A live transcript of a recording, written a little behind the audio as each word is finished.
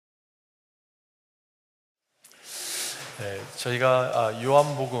네, 저희가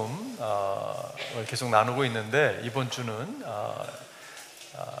요한복음 계속 나누고 있는데 이번 주는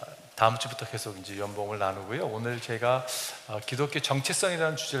다음 주부터 계속 이제 요한복음을 나누고요. 오늘 제가 기독교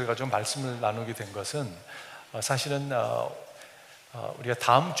정체성이라는 주제를 가지고 말씀을 나누게 된 것은 사실은 우리가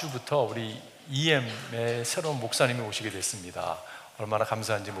다음 주부터 우리 EM의 새로운 목사님이 오시게 됐습니다. 얼마나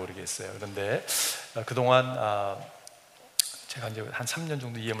감사한지 모르겠어요. 그런데 그동안 제가 이제 한 3년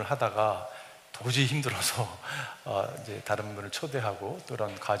정도 EM을 하다가 도저히 힘들어서 이제 다른 분을 초대하고 또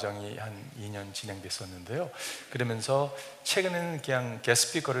그런 과정이 한 2년 진행됐었는데요. 그러면서 최근에는 그냥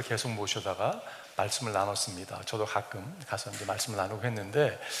게스트스피커를 계속 모셔다가 말씀을 나눴습니다. 저도 가끔 가서 이제 말씀을 나누고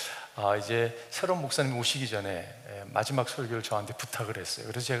했는데 이제 새로운 목사님이 오시기 전에 마지막 설교를 저한테 부탁을 했어요.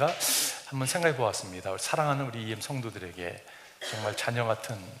 그래서 제가 한번 생각해 보았습니다. 사랑하는 우리 EM 성도들에게 정말 자녀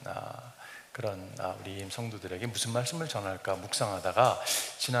같은 그런 우리 성도들에게 무슨 말씀을 전할까 묵상하다가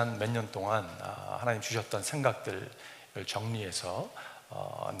지난 몇 년 동안 하나님 주셨던 생각들을 정리해서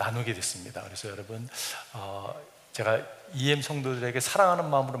나누게 됐습니다. 그래서 여러분 제가 EM 성도들에게 사랑하는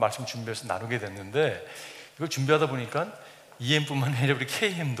마음으로 말씀 준비해서 나누게 됐는데 이걸 준비하다 보니까 EM뿐만 아니라 우리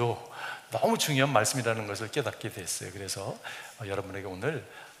KM도 너무 중요한 말씀이라는 것을 깨닫게 됐어요. 그래서 여러분에게 오늘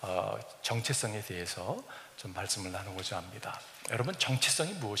정체성에 대해서 좀 말씀을 나누고자 합니다. 여러분,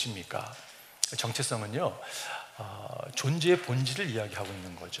 정체성이 무엇입니까? 정체성은요, 존재의 본질을 이야기하고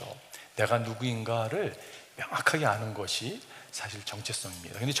있는 거죠. 내가 누구인가를 명확하게 아는 것이 사실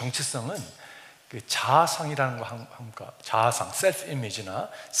정체성입니다. 근데 정체성은 그 자아상이라는 것과 함께, 자아상, 셀프 이미지나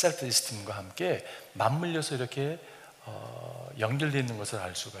셀프 에스팀과 함께 맞물려서 이렇게 연결되어 있는 것을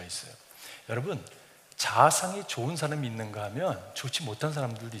알 수가 있어요. 여러분, 자아상이 좋은 사람이 있는가 하면 좋지 못한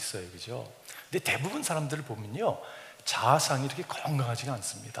사람들도 있어요, 그죠? 근데 대부분 사람들을 보면요, 자아상이 이렇게 건강하지가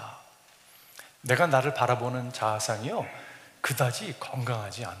않습니다. 내가 나를 바라보는 자아상이요, 그다지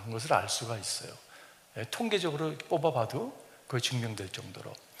건강하지 않은 것을 알 수가 있어요. 통계적으로 뽑아봐도 그게 증명될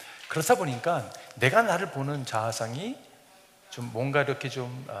정도로. 그렇다 보니까 내가 나를 보는 자아상이 좀 뭔가 이렇게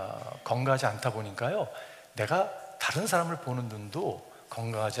좀 건강하지 않다 보니까요, 내가 다른 사람을 보는 눈도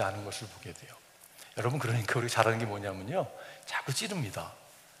건강하지 않은 것을 보게 돼요. 여러분, 그러니까 우리가 잘하는 게 뭐냐면요, 자꾸 찌릅니다.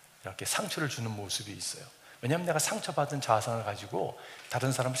 이렇게 상처를 주는 모습이 있어요. 왜냐하면 내가 상처받은 자아상을 가지고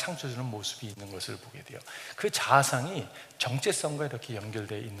다른 사람을 상처 주는 모습이 있는 것을 보게 돼요. 그 자아상이 정체성과 이렇게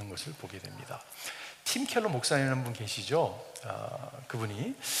연결되어 있는 것을 보게 됩니다. 팀 켈러 목사님이라는 분 계시죠?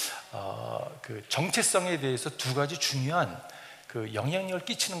 그분이 그 정체성에 대해서 두 가지 중요한 그 영향력을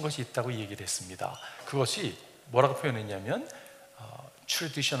끼치는 것이 있다고 얘기를 했습니다. 그것이 뭐라고 표현했냐면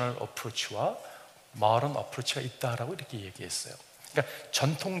traditional approach와 modern approach가 있다라고 이렇게 얘기했어요. 그러니까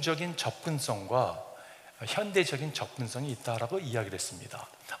전통적인 접근성과 현대적인 접근성이 있다라고 이야기를 했습니다.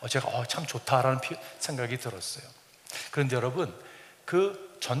 제가 참 좋다라는 생각이 들었어요. 그런데 여러분,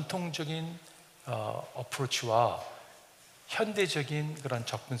 그 전통적인 어프로치와 현대적인 그런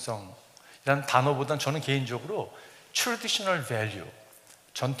접근성이라는 단어보다는 저는 개인적으로 traditional value,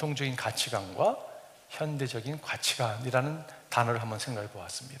 전통적인 가치관과 현대적인 가치관이라는 단어를 한번 생각해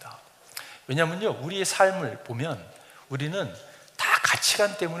보았습니다. 왜냐하면요, 우리의 삶을 보면 우리는 다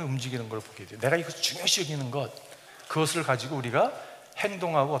가치관 때문에 움직이는 걸 보게 돼요. 내가 이것을 중요시 여기는 것, 그것을 가지고 우리가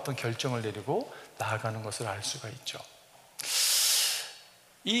행동하고 어떤 결정을 내리고 나아가는 것을 알 수가 있죠.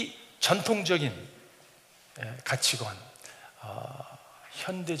 이 전통적인 가치관,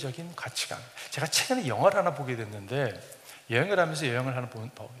 현대적인 가치관, 제가 최근에 영화를 하나 보게 됐는데, 여행을 하면서 여행을 하나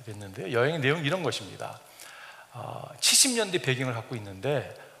보게 됐는데, 여행의 내용이 이런 것입니다. 70년대 배경을 갖고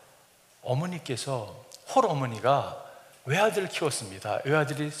있는데 어머니께서, 홀어머니가 외아들을 키웠습니다.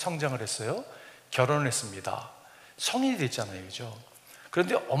 외아들이 성장을 했어요. 결혼을 했습니다. 성인이 됐잖아요, 그죠?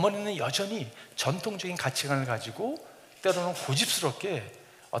 그런데 어머니는 여전히 전통적인 가치관을 가지고 때로는 고집스럽게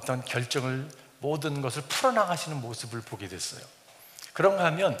어떤 결정을, 모든 것을 풀어나가시는 모습을 보게 됐어요. 그런가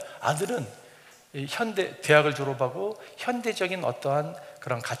하면 아들은 대학을 졸업하고 현대적인 어떠한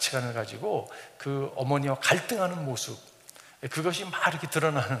그런 가치관을 가지고 그 어머니와 갈등하는 모습, 그것이 막 이렇게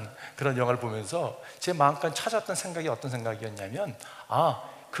드러나는 그런 영화를 보면서 제 마음껏 찾았던 생각이 어떤 생각이었냐면,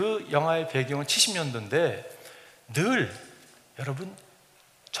 그 영화의 배경은 70년대인데 늘 여러분,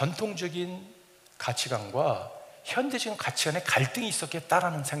 전통적인 가치관과 현대적인 가치관의 갈등이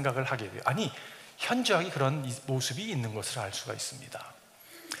있었겠다라는 생각을 하게 돼요. 아니, 현저하게 그런 모습이 있는 것을 알 수가 있습니다.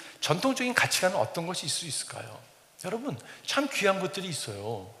 전통적인 가치관은 어떤 것이 있을 수 있을까요? 여러분, 참 귀한 것들이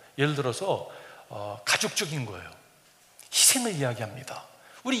있어요. 예를 들어서 가족적인 거예요. 희생을 이야기합니다.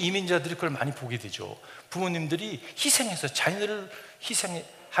 우리 이민자들이 그걸 많이 보게 되죠. 부모님들이 희생해서 자녀를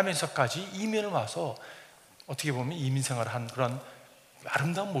희생하면서까지 이민을 와서 어떻게 보면 이민 생활을 한 그런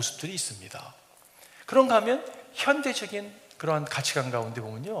아름다운 모습들이 있습니다. 그런가 하면 현대적인 그러한 가치관 가운데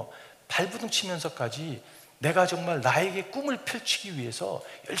보면요, 발부둥 치면서까지 내가 정말 나에게 꿈을 펼치기 위해서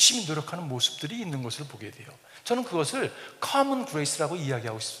열심히 노력하는 모습들이 있는 것을 보게 돼요. 저는 그것을 common grace라고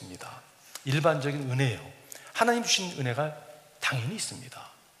이야기하고 싶습니다. 일반적인 은혜예요. 하나님 주신 은혜가 당연히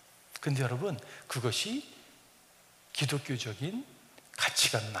있습니다. 근데 여러분, 그것이 기독교적인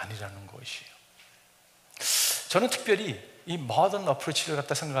가치관은 아니라는 것이에요. 저는 특별히 이 모던 어프로치를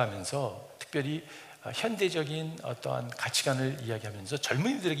갖다 생각하면서 특별히 현대적인 어떠한 가치관을 이야기하면서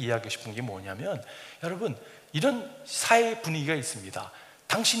젊은이들에게 이야기하고 싶은 게 뭐냐면, 여러분, 이런 사회 분위기가 있습니다.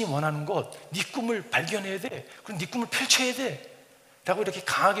 당신이 원하는 것, 네 꿈을 발견해야 돼. 그럼 네 꿈을 펼쳐야 돼 라고 이렇게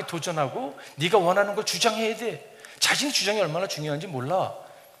강하게 도전하고 네가 원하는 걸 주장해야 돼. 자신의 주장이 얼마나 중요한지 몰라.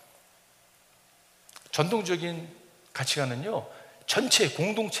 전통적인 가치관은요, 전체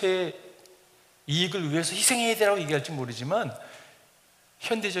공동체의 이익을 위해서 희생해야 되라고 얘기할지 모르지만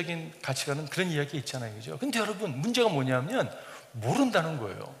현대적인 가치관은 그런 이야기 있잖아요, 그죠? 근데 여러분, 문제가 뭐냐면 모른다는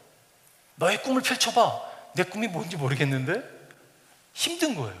거예요. 너의 꿈을 펼쳐봐. 내 꿈이 뭔지 모르겠는데?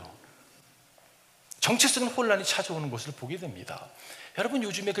 힘든 거예요. 정체적인 혼란이 찾아오는 것을 보게 됩니다. 여러분,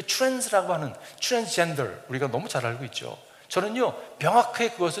 요즘에 그 트랜스라고 하는 트랜스젠더, 우리가 너무 잘 알고 있죠. 저는요,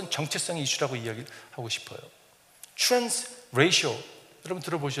 명확하게 그것은 정체성의 이슈라고 이야기하고 싶어요. 트랜스 레이쇼, 여러분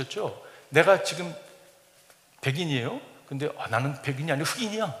들어보셨죠? 내가 지금 백인이에요? 근데 나는 백인이 아니고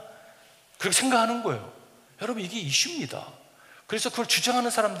흑인이야, 그렇게 생각하는 거예요. 여러분, 이게 이슈입니다. 그래서 그걸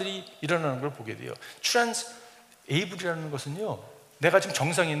주장하는 사람들이 일어나는 걸 보게 돼요. 트랜스 에이블이라는 것은요, 내가 지금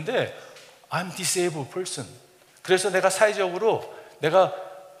정상인데 I'm disabled person. 그래서 내가 사회적으로 내가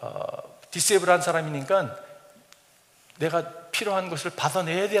디세이블한 사람이니까 내가 필요한 것을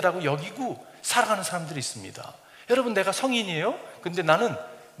받아내야 되라고 여기고 살아가는 사람들이 있습니다. 여러분, 내가 성인이에요? 근데 나는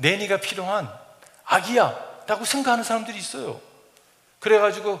내니가 필요한 아기야 라고 생각하는 사람들이 있어요.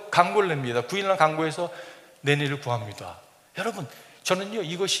 그래가지고 광고를 냅니다. 9일날 광고에서 내니를 구합니다. 여러분, 저는요,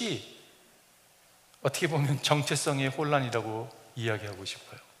 이것이 어떻게 보면 정체성의 혼란이라고 이야기하고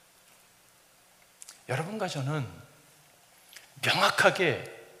싶어요. 여러분과 저는 명확하게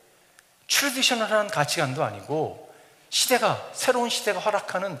트래디셔널한 가치관도 아니고 새로운 시대가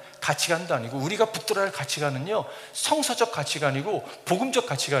허락하는 가치관도 아니고, 우리가 붙들어야 할 가치관은요, 성서적 가치관이고 복음적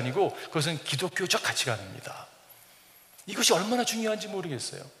가치관이고, 그것은 기독교적 가치관입니다. 이것이 얼마나 중요한지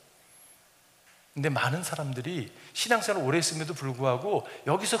모르겠어요. 근데 많은 사람들이 신앙생활을 오래 했음에도 불구하고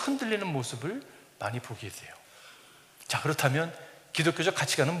여기서 흔들리는 모습을 많이 보게 돼요. 자, 그렇다면 기독교적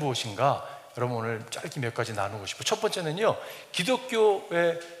가치관은 무엇인가? 여러분, 오늘 짧게 몇 가지 나누고 싶어요. 첫 번째는요,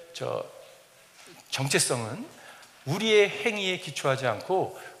 기독교의 정체성은 우리의 행위에 기초하지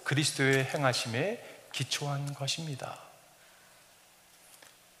않고 그리스도의 행하심에 기초한 것입니다.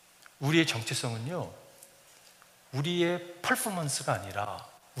 우리의 정체성은요, 우리의 퍼포먼스가 아니라,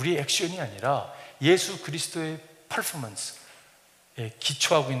 우리의 액션이 아니라 예수 그리스도의 퍼포먼스에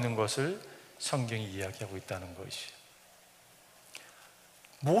기초하고 있는 것을 성경이 이야기하고 있다는 것이에요.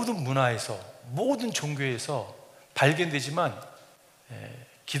 모든 문화에서, 모든 종교에서 발견되지만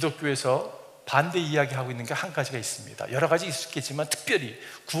기독교에서 반대 이야기하고 있는 게 한 가지가 있습니다. 여러 가지 있겠지만 특별히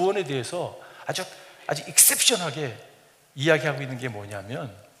구원에 대해서 아주 익셉션하게 이야기하고 있는 게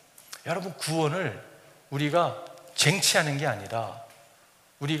뭐냐면, 여러분, 구원을 우리가 쟁취하는 게 아니라,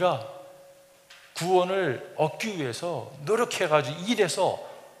 우리가 구원을 얻기 위해서 노력해가지고 일해서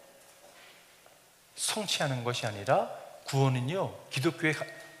성취하는 것이 아니라, 구원은요, 기독교의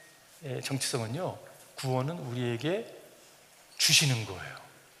정체성은요, 구원은 우리에게 주시는 거예요.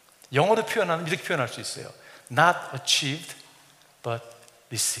 영어로 표현하면 이렇게 표현할 수 있어요. Not achieved, but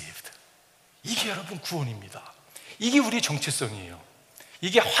received. 이게 여러분 구원입니다. 이게 우리의 정체성이에요.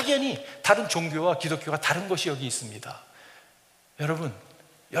 이게 확연히 다른 종교와 기독교가 다른 것이 여기 있습니다.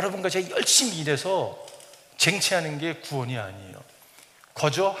 여러분과 제가 열심히 일해서 쟁취하는 게 구원이 아니에요.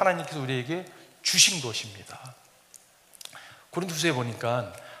 거저 하나님께서 우리에게 주신 것입니다. 고린도서에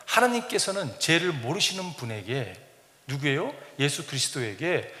보니까 하나님께서는 죄를 모르시는 분에게, 누구예요? 예수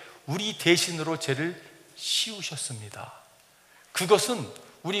그리스도에게 우리 대신으로 죄를 씌우셨습니다. 그것은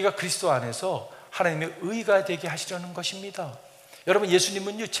우리가 그리스도 안에서 하나님의 의가 되게 하시려는 것입니다. 여러분,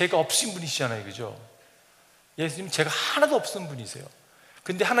 예수님은요, 죄가 없으신 분이시잖아요, 그죠? 예수님은 죄가 하나도 없는 분이세요.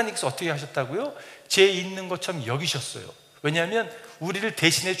 근데 하나님께서 어떻게 하셨다고요? 죄 있는 것처럼 여기셨어요. 왜냐하면 우리를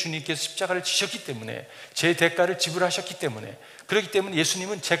대신해 주님께서 십자가를 지셨기 때문에, 죄 대가를 지불하셨기 때문에. 그렇기 때문에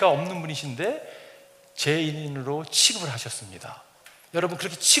예수님은 죄가 없는 분이신데 죄인으로 취급을 하셨습니다. 여러분,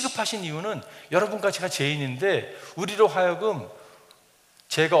 그렇게 취급하신 이유는 여러분과 제가 죄인인데 우리로 하여금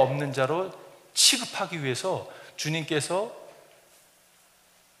죄가 없는 자로 취급하기 위해서 주님께서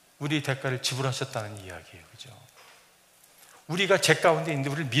우리 대가를 지불하셨다는 이야기예요, 그죠? 우리가 죄 가운데 있는데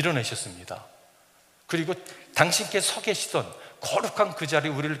우리를 밀어내셨습니다. 그리고 당신께서 서 계시던 거룩한 그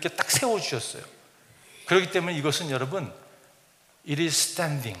자리에 우리를 이렇게 딱 세워주셨어요. 그렇기 때문에 이것은 여러분, it is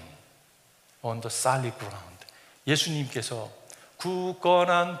standing on the solid ground. 예수님께서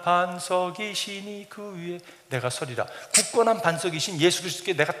굳건한 반석이시니 그 위에 내가 서리라. 굳건한 반석이신 예수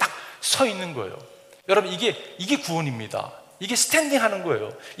그리스도께 내가 딱 서 있는 거예요. 여러분, 이게 구원입니다. 이게 스탠딩 하는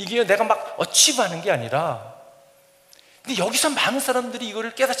거예요. 이게 내가 막 어치브하는 게 아니라. 근데 여기서 많은 사람들이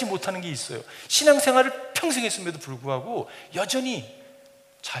이거를 깨닫지 못하는 게 있어요. 신앙생활을 평생 했음에도 불구하고 여전히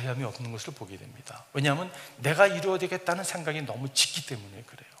자유함이 없는 것을 보게 됩니다. 왜냐하면 내가 이루어야 되겠다는 생각이 너무 짙기 때문에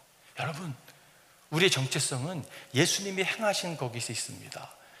그래요. 여러분, 우리의 정체성은 예수님이 행하신 거기서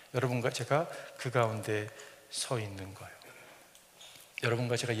있습니다. 여러분과 제가 그 가운데 서 있는 거예요.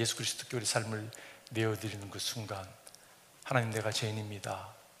 여러분과 제가 예수 그리스도께 우리 삶을 내어드리는 그 순간, 하나님, 내가 죄인입니다,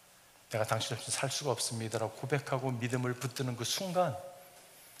 내가 당신 없이 살 수가 없습니다 라고 고백하고 믿음을 붙드는 그 순간,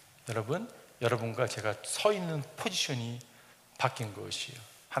 여러분과 제가 서 있는 포지션이 바뀐 것이에요.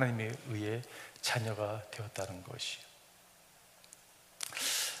 하나님의 의의 자녀가 되었다는 것이에요.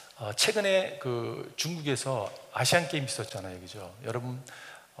 최근에 그 중국에서 아시안 게임 있었잖아요, 그죠? 여러분,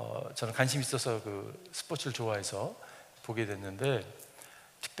 저는 관심 있어서 그 스포츠를 좋아해서 보게 됐는데,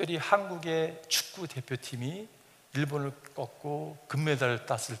 특별히 한국의 축구 대표팀이 일본을 꺾고 금메달을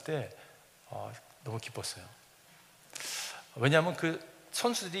땄을 때 너무 기뻤어요. 왜냐하면 그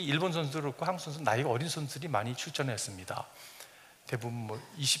선수들이, 일본 선수도 그렇고 한국 선수, 나이가 어린 선수들이 많이 출전했습니다. 대부분 뭐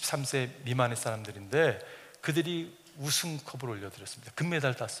 23세 미만의 사람들인데 그들이 우승컵을 올려드렸습니다.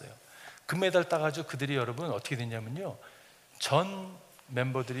 금메달 땄어요. 금메달 따가지고 그들이, 여러분, 어떻게 됐냐면요, 전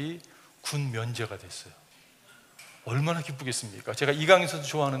멤버들이 군 면제가 됐어요. 얼마나 기쁘겠습니까? 제가 이강인 선수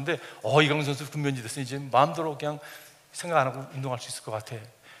좋아하는데 이강인 선수 군 면제 됐으니 이제 마음대로 그냥 생각 안 하고 운동할 수 있을 것 같아.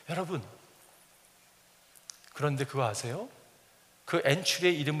 여러분, 그런데 그거 아세요? 그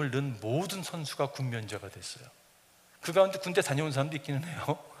엔트리에 이름을 넣은 모든 선수가 군 면제가 됐어요. 그 가운데 군대 다녀온 사람도 있기는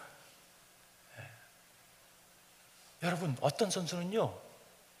해요. 네. 여러분, 어떤 선수는요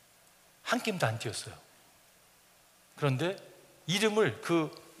한 게임도 안 뛰었어요. 그런데 이름을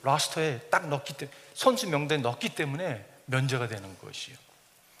그 라스터에 딱 넣기 때문에, 선수 명단에 넣기 때문에 면제가 되는 것이에요.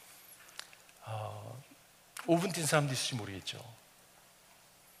 5분 뛴 사람도 있을지 모르겠죠.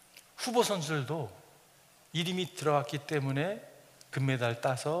 후보 선수들도 이름이 들어갔기 때문에 금메달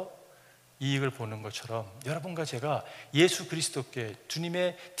따서 이익을 보는 것처럼, 여러분과 제가 예수 그리스도께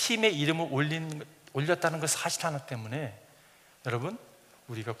주님의 팀의 이름을 올렸다는 그 사실 하나 때문에 여러분,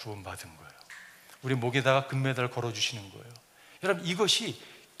 우리가 구원받은 거예요. 우리 목에다가 금메달을 걸어주시는 거예요. 여러분, 이것이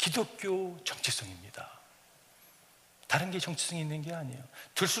기독교 정체성입니다. 다른 게 정체성이 있는 게 아니에요.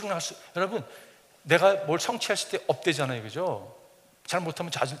 들수록 여러분, 내가 뭘 성취했을 때 업되잖아요, 그죠? 잘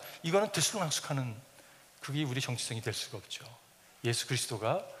못하면 이거는 들수록 낙숙하는, 그게 우리 정체성이 될 수가 없죠. 예수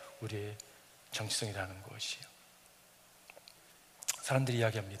그리스도가 우리의 정체성이라는 것이에요. 사람들이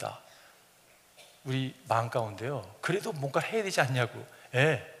이야기합니다. 우리 마음 가운데요, 그래도 뭔가 해야 되지 않냐고.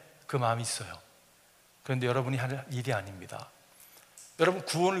 그 마음이 있어요. 그런데 여러분이 할 일이 아닙니다. 여러분,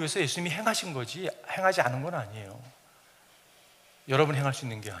 구원을 위해서 예수님이 행하신 거지 행하지 않은 건 아니에요. 여러분이 행할 수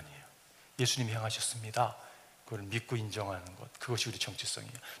있는 게 아니에요. 예수님이 행하셨습니다. 그걸 믿고 인정하는 것, 그것이 우리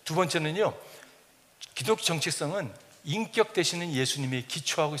정체성이에요. 두 번째는요, 기독교 정체성은 인격 되시는 예수님에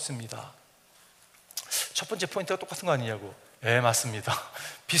기초하고 있습니다. 첫 번째 포인트가 똑같은 거 아니냐고. 맞습니다.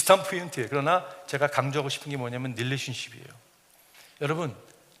 비슷한 포인트예요. 그러나 제가 강조하고 싶은 게 뭐냐면 릴레이션십이에요. 여러분,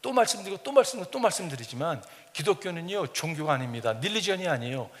 또 말씀드리고 또 말씀드리지만 기독교는요 종교가 아닙니다. 릴리전이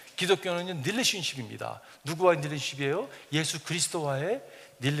아니에요. 기독교는요 릴레이션십입니다. 누구와의 릴레이션십이에요? 예수 그리스도와의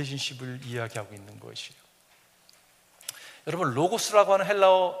릴레이션십을 이야기하고 있는 것이에요. 여러분, 로고스라고 하는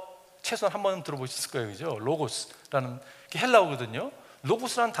헬라어 최소한 한 번은 들어보셨을 거예요, 그죠? 로고스라는 게 헬라어거든요.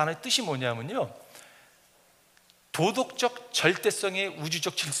 로고스라는 단어의 뜻이 뭐냐면요, 도덕적 절대성의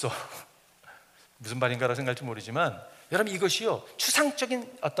우주적 질서. 무슨 말인가라고 생각할지 모르지만, 여러분, 이것이요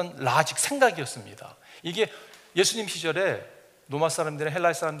추상적인 어떤 라직 생각이었습니다. 이게 예수님 시절에 로마 사람들이나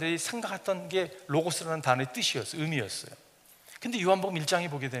헬라 사람들이 생각했던 게 로고스라는 단어의 뜻이었어요, 의미였어요. 근데 요한복음 1장에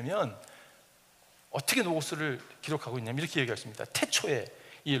보게 되면 어떻게 로고스를 기록하고 있냐면 이렇게 얘기했습니다. 태초에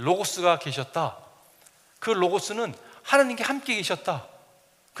이 로고스가 계셨다. 그 로고스는 하나님께 함께 계셨다.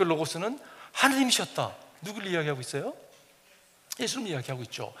 그 로고스는 하나님이셨다. 누구를 이야기하고 있어요? 예수님을 이야기하고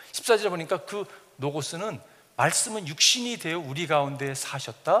있죠. 14절에 보니까 그 로고스는, 말씀은 육신이 되어 우리 가운데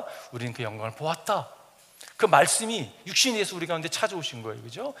사셨다. 우리는 그 영광을 보았다. 그 말씀이 육신이 돼서 우리 가운데 찾아오신 거예요,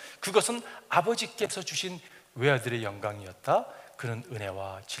 그죠? 그것은 아버지께서 주신 외아들의 영광이었다. 그런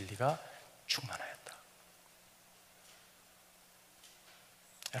은혜와 진리가 충만하였다.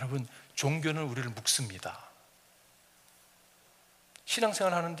 여러분, 종교는 우리를 묶습니다.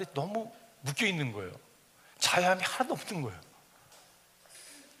 신앙생활 하는데 너무 묶여 있는 거예요. 자유함이 하나도 없는 거예요.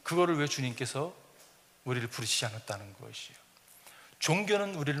 그거를 왜 주님께서 우리를 부르시지 않았다는 것이요.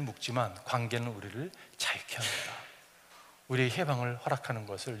 종교는 우리를 묶지만 관계는 우리를 자유케 합니다. 우리의 해방을 허락하는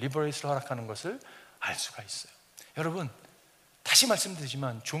것을, 리버레이스를 허락하는 것을 알 수가 있어요. 여러분, 다시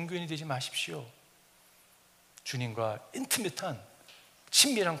말씀드리지만 종교인이 되지 마십시오. 주님과 인티밋한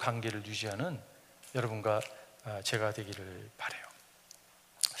친밀한 관계를 유지하는 여러분과 제가 되기를 바라요.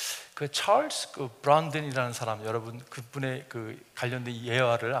 그 찰스 브라운든이라는 사람, 여러분 그분의 그 관련된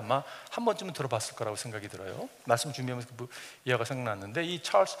예화를 아마 한 번쯤은 들어봤을 거라고 생각이 들어요. 말씀 준비하면서 그 예화가 생각났는데, 이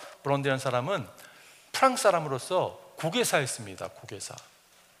찰스 브라운든이라는 사람은 프랑스 사람으로서 고개사였습니다. 고개사.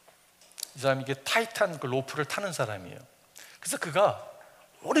 이 사람이 이게 타이탄 그 로프를 타는 사람이에요. 그래서 그가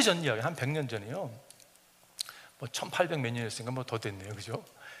오래전 이야기, 한 100년 전이요, 뭐 1800 몇 년이었으니까 뭐 더 됐네요, 그죠?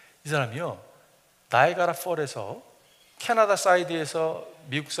 이 사람이요, 나이아가라 폴에서 캐나다 사이드에서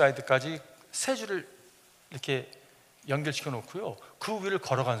미국 사이드까지 세 줄을 이렇게 연결시켜 놓고요, 그 위를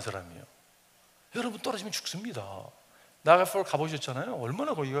걸어간 사람이에요. 여러분, 떨어지면 죽습니다. 나이아가라 폴 가보셨잖아요.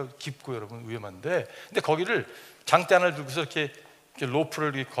 얼마나 거기가 깊고 여러분 위험한데, 근데 거기를 장대 하나를 들고서 이렇게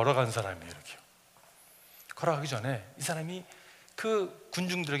로프를 이렇게 걸어간 사람이에요. 이렇게 걸어가기 전에 이 사람이 그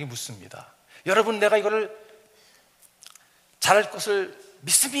군중들에게 묻습니다. 여러분, 내가 이거를 잘할 것을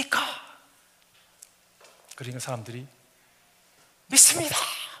믿습니까? 그러니까 사람들이 믿습니다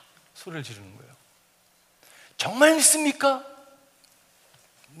소리를 지르는 거예요. 정말 믿습니까?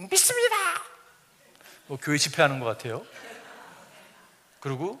 믿습니다. 뭐 교회 집회하는 것 같아요.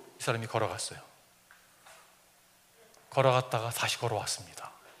 그리고 이 사람이 걸어갔어요. 걸어갔다가 다시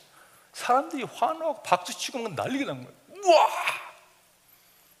걸어왔습니다. 사람들이 환호하고 박수치고 난리가 난 거예요. 우와!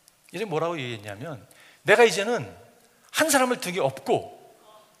 이제 뭐라고 얘기했냐면, 내가 이제는 한 사람을 등에 업고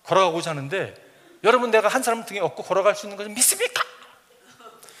걸어가고자 하는데, 여러분, 내가 한 사람을 등에 업고 걸어갈 수 있는 것을 믿습니까?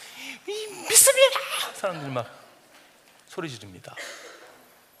 믿습니다! 사람들이 막 소리 지릅니다.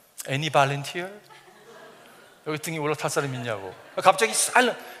 Any volunteer? 여기 등에 올라탈 사람 있냐고.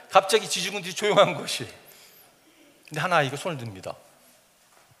 갑자기 지중은 뒤 조용한 것이. 근데 한 아이가 손을 듭니다.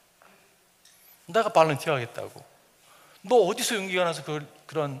 내가 발런티어 하겠다고. 너 어디서 용기가 나서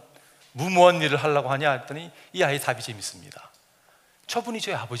그런 무모한 일을 하려고 하냐 했더니, 이 아이의 답이 재밌습니다. 저분이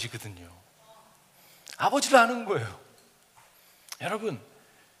저희 아버지거든요. 아버지를 아는 거예요. 여러분,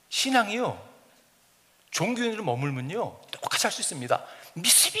 신앙이요, 종교인으로 머물면요 똑같이 할 수 있습니다.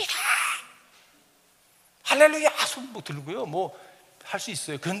 믿습니다, 할렐루야 손 뭐 들고요, 뭐 할 수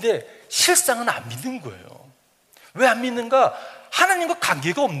있어요. 그런데 실상은 안 믿는 거예요. 왜 안 믿는가? 하나님과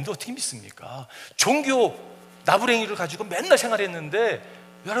관계가 없는데 어떻게 믿습니까? 종교 나부랭이를 가지고 맨날 생활했는데,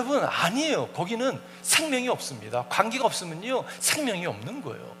 여러분, 아니에요. 거기는 생명이 없습니다. 관계가 없으면요 생명이 없는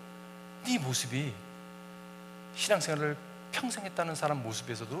거예요. 이 모습이 신앙생활을 평생 했다는 사람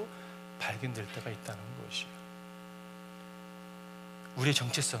모습에서도 발견될 때가 있다는 것이에요. 우리의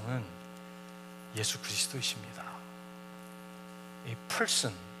정체성은 예수 그리스도이십니다. 이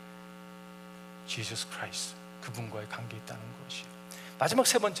person, Jesus Christ, 그분과의 관계에 있다는 것이에요. 마지막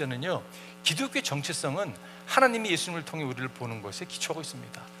세 번째는요, 기독교의 정체성은 하나님이 예수님을 통해 우리를 보는 것에 기초하고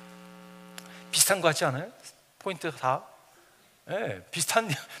있습니다. 비슷한 거 같지 않아요? 포인트가 다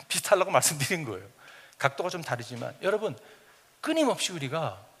비슷하려고 말씀드린 거예요. 각도가 좀 다르지만, 여러분, 끊임없이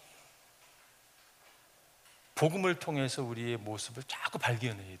우리가 복음을 통해서 우리의 모습을 자꾸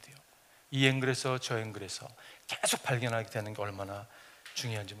발견해야 돼요. 이 앵글에서 저 앵글에서 계속 발견하게 되는 게 얼마나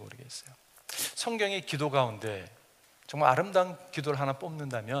중요한지 모르겠어요. 성경의 기도 가운데 정말 아름다운 기도를 하나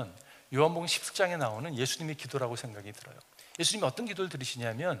뽑는다면 요한복음 10장에 나오는 예수님의 기도라고 생각이 들어요. 예수님이 어떤 기도를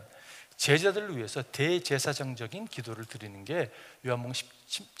드리시냐면, 제자들을 위해서 대제사장적인 기도를 드리는 게 요한복음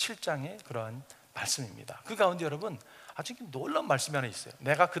 17장의 그러한 말씀입니다. 그 가운데 여러분, 아주 놀라운 말씀이 하나 있어요.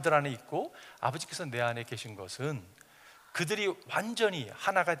 내가 그들 안에 있고 아버지께서 내 안에 계신 것은 그들이 완전히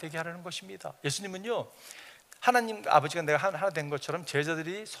하나가 되게 하라는 것입니다. 예수님은요, 하나님 아버지가 내가 하나 된 것처럼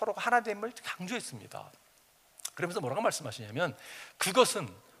제자들이 서로가 하나 됨을 강조했습니다. 그러면서 뭐라고 말씀하시냐면, 그것은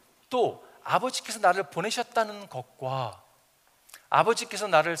또 아버지께서 나를 보내셨다는 것과 아버지께서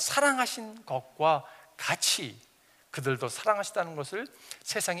나를 사랑하신 것과 같이 그들도 사랑하시다는 것을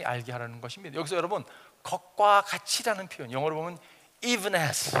세상이 알게 하라는 것입니다. 여기서 여러분, 것과 같이라는 표현, 영어로 보면 even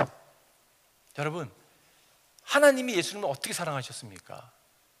as. 여러분, 하나님이 예수님을 어떻게 사랑하셨습니까?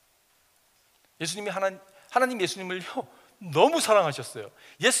 하나님 예수님을요 너무 사랑하셨어요.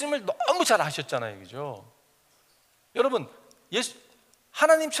 예수님을 너무 잘 아셨잖아요, 그죠? 여러분,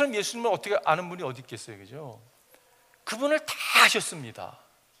 하나님처럼 예수님을 어떻게 아는 분이 어디 있겠어요, 그죠? 그분을 다 아셨습니다.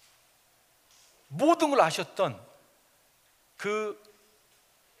 모든 걸 아셨던 그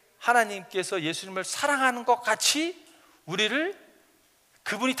하나님께서 예수님을 사랑하는 것 같이 우리를,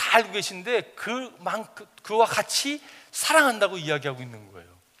 그분이 다 알고 계신데 그와 같이 사랑한다고 이야기하고 있는 거예요.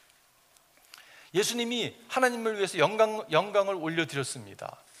 예수님이 하나님을 위해서 영광을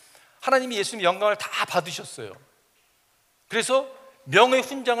올려드렸습니다. 하나님이 예수님 영광을 다 받으셨어요. 그래서 명예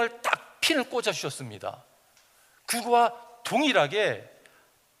훈장을 딱 핀을 꽂아주셨습니다. 그거와 동일하게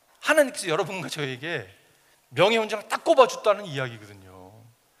하나님께서 여러분과 저에게 명예 훈장을 딱 꼽아줬다는 이야기거든요.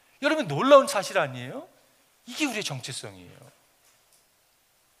 여러분, 놀라운 사실 아니에요? 이게 우리의 정체성이에요.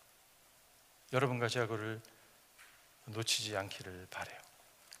 여러분과 제가 그걸 놓치지 않기를 바라요.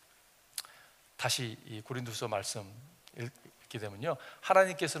 다시 이 고린도서 말씀 읽게 되면요,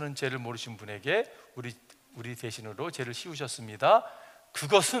 하나님께서는 죄를 모르신 분에게 우리 대신으로 죄를 씌우셨습니다.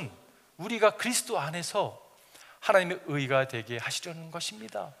 그것은 우리가 그리스도 안에서 하나님의 의가 되게 하시려는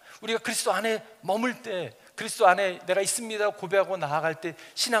것입니다. 우리가 그리스도 안에 머물 때, 그리스도 안에 내가 있습니다 고백하고 나아갈 때,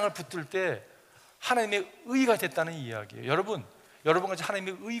 신앙을 붙들 때 하나님의 의가 됐다는 이야기예요. 여러분과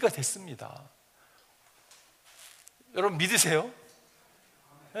하나님의 의가 됐습니다. 여러분 믿으세요?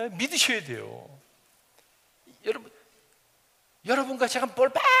 네, 믿으셔야 돼요. 여러분과 제가 뭘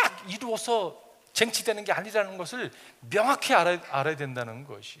막 이루어서 쟁취되는 게 아니라는 것을 명확히 알아야 된다는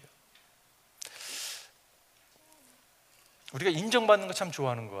것이에요. 우리가 인정받는 거 참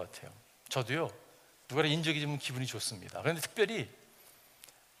좋아하는 것 같아요. 저도요, 누가 인정해 주면 기분이 좋습니다. 그런데 특별히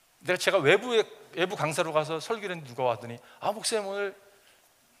제가 외부 강사로 가서 설교를 했는데 누가 왔더니 목사님 오늘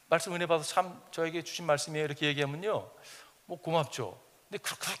말씀 은혜 받아서 참 저에게 주신 말씀이에요 이렇게 얘기하면요, 뭐 고맙죠. 근데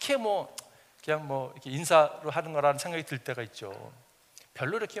그렇게 그냥 이렇게 인사로 하는 거라는 생각이 들 때가 있죠.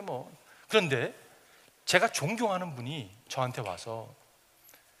 별로 이렇게 그런데 제가 존경하는 분이 저한테 와서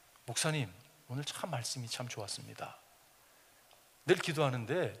목사님 오늘 참 말씀이 참 좋았습니다. 늘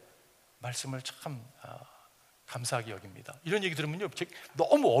기도하는데 말씀을 참 감사하게 여깁니다. 이런 얘기 들으면요,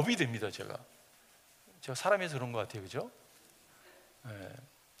 너무 업이 됩니다. 제가 사람에서 그런 것 같아요, 그죠? 네.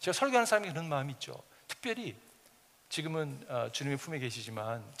 제가 설교하는 사람이 그런 마음이 있죠. 특별히 지금은 주님의 품에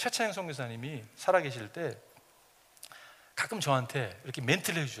계시지만 차차영 선교사님이 살아계실 때 가끔 저한테 이렇게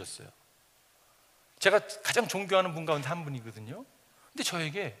멘트를 해주셨어요. 제가 가장 존경하는 분 가운데 한 분이거든요. 근데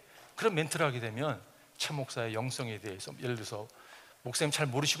저에게 그런 멘트를 하게 되면 차 목사의 영성에 대해서, 예를 들어서 목사님 잘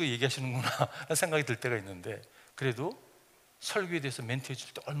모르시고 얘기하시는구나 라는 생각이 들 때가 있는데, 그래도 설교에 대해서 멘트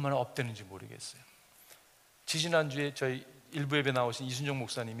해줄 때 얼마나 업되는지 모르겠어요. 지지난주에 저희 일부 예배 나오신 이순종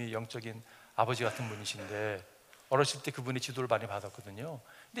목사님이 영적인 아버지 같은 분이신데 어렸을 때 그분의 지도를 많이 받았거든요.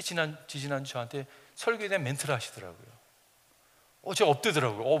 근데 지지난주 저한테 설교에 대한 멘트를 하시더라고요. 제가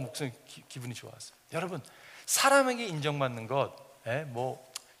업되더라고요. 목사님 기분이 좋았어요. 여러분, 사람에게 인정받는 것,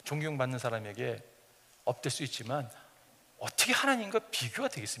 존경받는 사람에게 업될 수 있지만 어떻게 하나님과 비교가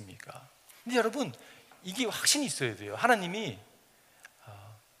되겠습니까? 근데 여러분, 이게 확신이 있어야 돼요. 하나님이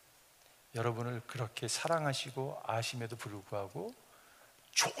여러분을 그렇게 사랑하시고 아심에도 불구하고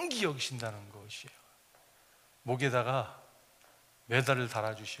존귀 여기신다는 것이에요. 목에다가 메달을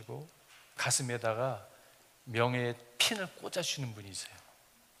달아주시고 가슴에다가 명예의 핀을 꽂아주시는 분이세요.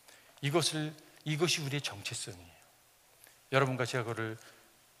 이것이 우리의 정체성이에요. 여러분과 제가 그걸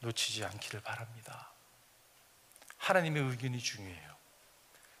놓치지 않기를 바랍니다. 하나님의 의견이 중요해요.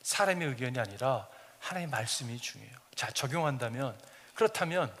 사람의 의견이 아니라 하나님의 말씀이 중요해요. 자, 적용한다면,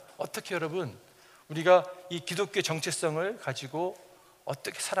 그렇다면 어떻게 여러분, 우리가 이 기독교의 정체성을 가지고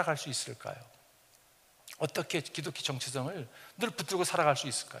어떻게 살아갈 수 있을까요? 어떻게 기독교 정체성을 늘 붙들고 살아갈 수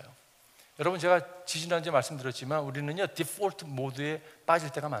있을까요? 여러분, 제가 지지난주에 말씀드렸지만 우리는요, 디폴트 모드에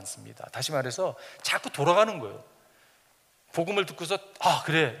빠질 때가 많습니다. 다시 말해서 자꾸 돌아가는 거예요. 복음을 듣고서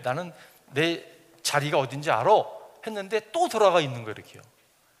그래, 나는 내 자리가 어딘지 알아 했는데 또 돌아가 있는 거예요. 이렇게요.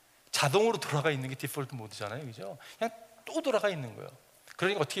 자동으로 돌아가 있는 게 디폴트 모드잖아요, 그죠? 그냥 또 돌아가 있는 거예요.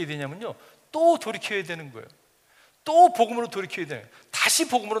 그러니까 어떻게 해야 되냐면요, 또 돌이켜야 되는 거예요. 또 복음으로 돌이켜야 되는 거예요. 다시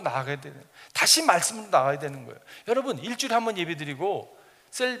복음으로 나아가야 되는 거예요. 다시 말씀으로 나가야 되는 거예요. 여러분, 일주일에 한 번 예배드리고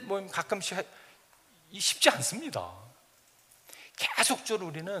셀 모임 가끔씩 쉽지 않습니다. 계속적으로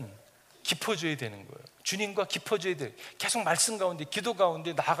우리는 깊어져야 되는 거예요. 주님과 깊어져야 돼요. 계속 말씀 가운데, 기도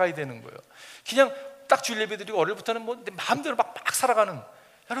가운데 나아가야 되는 거예요. 그냥 딱 주일 예배드리고 월요일부터는 내 마음대로 막 살아가는,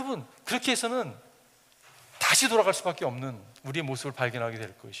 여러분, 그렇게 해서는 다시 돌아갈 수밖에 없는 우리의 모습을 발견하게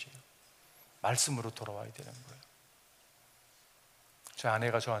될 것이에요. 말씀으로 돌아와야 되는 거예요. 저희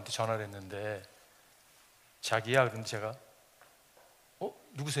아내가 저한테 전화를 했는데, 자기야, 그런데 제가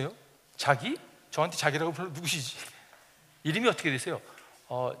누구세요? 자기? 저한테 자기라고 불러. 누구시지? 이름이 어떻게 되세요?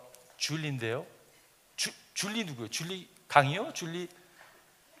 줄리인데요. 줄리 누구예요? 줄리 강이요? 줄리.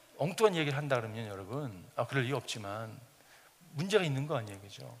 엉뚱한 얘기를 한다 그러면 여러분, 그럴 리가 없지만 문제가 있는 거 아니에요,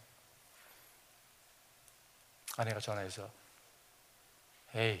 그죠? 아내가 전화해서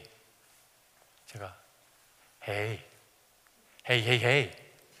헤이, 제가 헤이.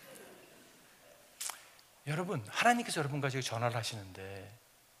 여러분, 하나님께서 여러분과 제가 전화를 하시는데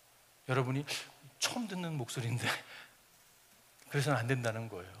여러분이 처음 듣는 목소리인데 그래서는 안 된다는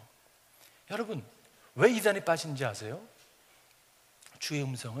거예요. 여러분, 왜 이단에 빠진지 아세요? 주의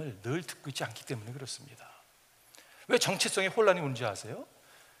음성을 늘 듣고 있지 않기 때문에 그렇습니다. 왜 정체성에 혼란이 오는지 아세요?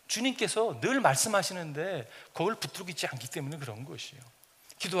 주님께서 늘 말씀하시는데 그걸 붙들고 있지 않기 때문에 그런 것이에요.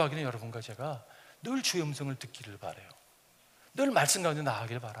 기도하기는 여러분과 제가 늘 주의 음성을 듣기를 바라요. 늘 말씀 가운데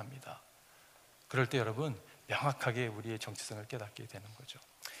나아가길 바랍니다. 그럴 때 여러분, 명확하게 우리의 정체성을 깨닫게 되는 거죠.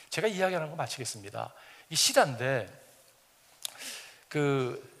 제가 이야기하는 거 마치겠습니다. 이 시다인데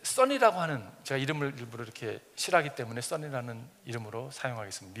써니라고 하는, 제가 이름을 일부러 이렇게 싫어하기 때문에 써니라는 이름으로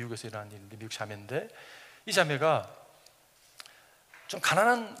사용하겠습니다. 미국에서 일어난 일인데, 미국 자매인데, 이 자매가 좀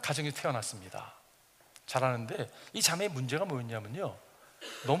가난한 가정에 태어났습니다. 잘하는데 이 자매의 문제가 뭐였냐면요,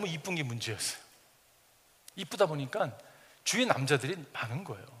 너무 이쁜 게 문제였어요. 이쁘다 보니까 주위에 남자들이 많은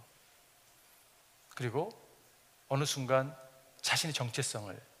거예요. 그리고 어느 순간 자신의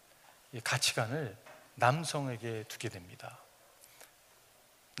정체성을, 가치관을 남성에게 두게 됩니다.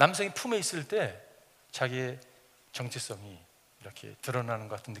 남성이 품에 있을 때 자기의 정체성이 이렇게 드러나는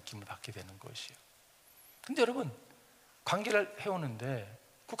것 같은 느낌을 받게 되는 것이에요. 근데 여러분, 관계를 해오는데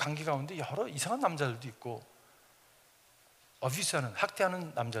그 관계 가운데 여러 이상한 남자들도 있고, 어뷰스하는,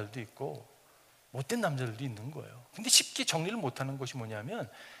 학대하는 남자들도 있고, 못된 남자들도 있는 거예요. 근데 쉽게 정리를 못하는 것이 뭐냐면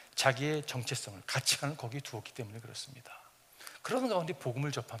자기의 정체성을, 가치관을 거기에 두었기 때문에 그렇습니다. 그러는 가운데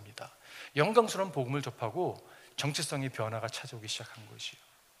복음을 접합니다. 영광스러운 복음을 접하고 정체성의 변화가 찾아오기 시작한 것이에요.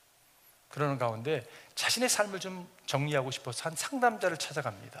 그러는 가운데 자신의 삶을 좀 정리하고 싶어서 한 상담자를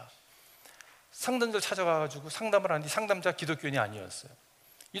찾아갑니다. 상담자를 찾아가가지고 상담을 하는데, 상담자 기독교인이 아니었어요.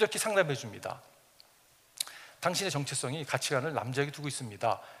 이렇게 상담해 줍니다. 당신의 정체성이, 가치관을 남자에게 두고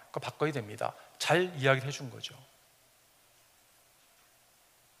있습니다. 그거 바꿔야 됩니다. 잘 이야기를 해준 거죠.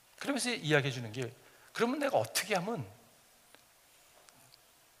 그러면서 이야기해 주는 게, 그러면 내가 어떻게 하면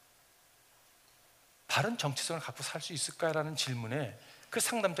바른 정체성을 갖고 살 수 있을까라는 질문에 그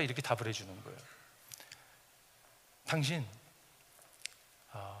상담자가 이렇게 답을 해주는 거예요. 당신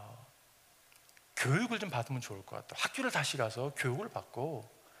교육을 좀 받으면 좋을 것 같다. 학교를 다시 가서 교육을 받고,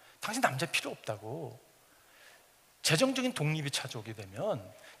 당신 남자 필요 없다고. 재정적인 독립이 찾아오게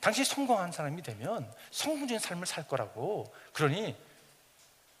되면, 당신이 성공한 사람이 되면 성공적인 삶을 살 거라고. 그러니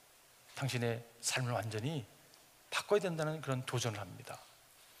당신의 삶을 완전히 바꿔야 된다는 그런 도전을 합니다.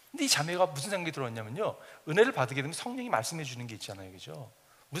 근데 이 자매가 무슨 생각이 들었냐면요, 은혜를 받게 되면 성령이 말씀해 주는 게 있잖아요, 그죠?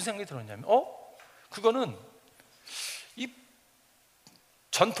 무슨 생각이 들었냐면, 그거는 이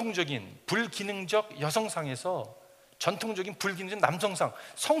전통적인 불기능적 여성상에서 전통적인 불기능적 남성상,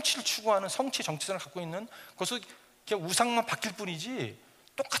 성취를 추구하는 성취 정체성을 갖고 있는, 그것을 그냥 우상만 바뀔 뿐이지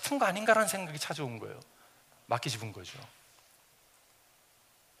똑같은 거 아닌가라는 생각이 찾아온 거예요. 맞게 집은 거죠.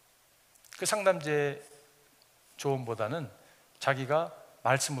 그 상담자의 조언보다는 자기가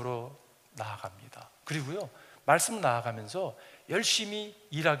말씀으로 나아갑니다. 그리고요, 말씀 나아가면서 열심히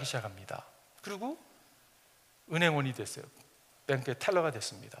일하기 시작합니다. 그리고 은행원이 됐어요. 뱅크의 텔러가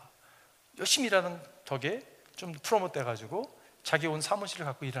됐습니다. 열심히 일하는 덕에 좀 프로모트 돼가지고 자기 온 사무실을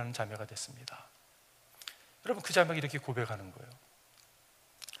갖고 일하는 자매가 됐습니다. 여러분, 그 자매가 이렇게 고백하는 거예요.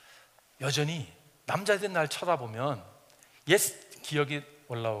 여전히 남자들 날 쳐다보면 옛 기억이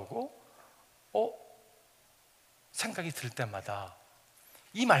올라오고 생각이 들 때마다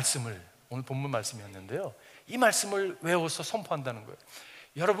이 말씀을, 오늘 본문 말씀이었는데요, 이 말씀을 외워서 선포한다는 거예요.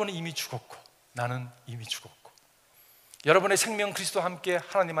 여러분은 이미 죽었고 나는 이미 죽었고, 여러분의 생명 그리스도와 함께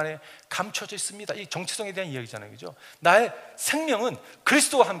하나님 안에 감춰져 있습니다. 이 정체성에 대한 이야기잖아요, 그죠? 나의 생명은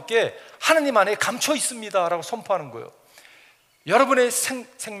그리스도와 함께 하나님 안에 감춰 있습니다 라고 선포하는 거예요. 여러분의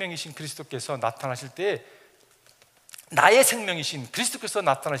생명이신 그리스도께서 나타나실 때, 나의 생명이신 그리스도께서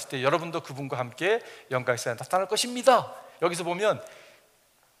나타나실 때 여러분도 그분과 함께 영광에서 나타날 것입니다. 여기서 보면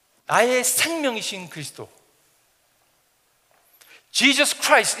나의 생명이신 그리스도, Jesus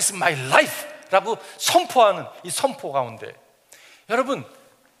Christ is my life 라고 선포하는 이 선포 가운데, 여러분,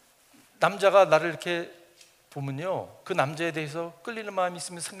 남자가 나를 이렇게 보면요, 그 남자에 대해서 끌리는 마음이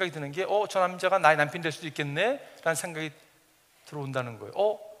있으면 생각이 드는 게, 저 남자가 나의 남편이 될 수도 있겠네 라는 생각이 들어온다는 거예요.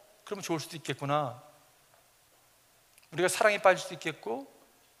 그러면 좋을 수도 있겠구나, 우리가 사랑에 빠질 수도 있겠고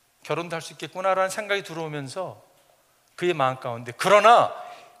결혼도 할 수 있겠구나 라는 생각이 들어오면서 그의 마음 가운데, 그러나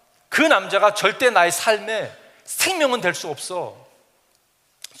그 남자가 절대 나의 삶에 생명은 될 수 없어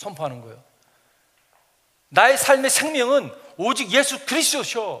선포하는 거예요. 나의 삶의 생명은 오직 예수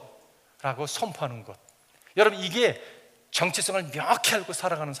그리스도셔 라고 선포하는 것. 여러분, 이게 정체성을 명확히 알고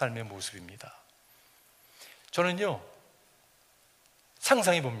살아가는 삶의 모습입니다. 저는요,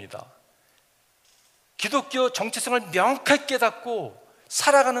 상상해 봅니다. 기독교 정체성을 명확하게 깨닫고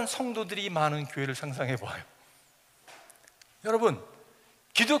살아가는 성도들이 많은 교회를 상상해 봐요. 여러분,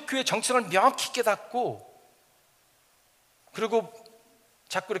 기독교의 정체성을 명확히 깨닫고, 그리고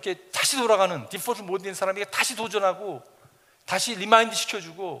자꾸 이렇게 다시 돌아가는, 디폴트 못 있는 사람에게 다시 도전하고 다시 리마인드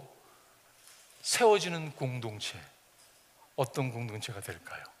시켜주고 세워지는 공동체, 어떤 공동체가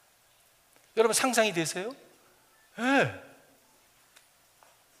될까요? 여러분 상상이 되세요? 네.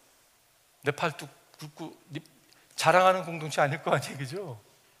 내 팔뚝 굵고 자랑하는 공동체 아닐 거 아니에요, 그죠?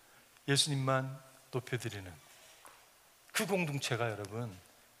 예수님만 높여드리는 그 공동체가 여러분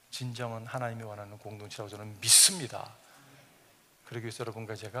진정한 하나님이 원하는 공동체라고 저는 믿습니다. 그러기 위해서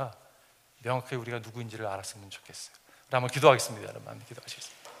여러분과 제가 명확하게 우리가 누구인지를 알았으면 좋겠어요. 우리 한번 기도하겠습니다. 여러분 한번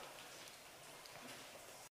기도하시겠습니다.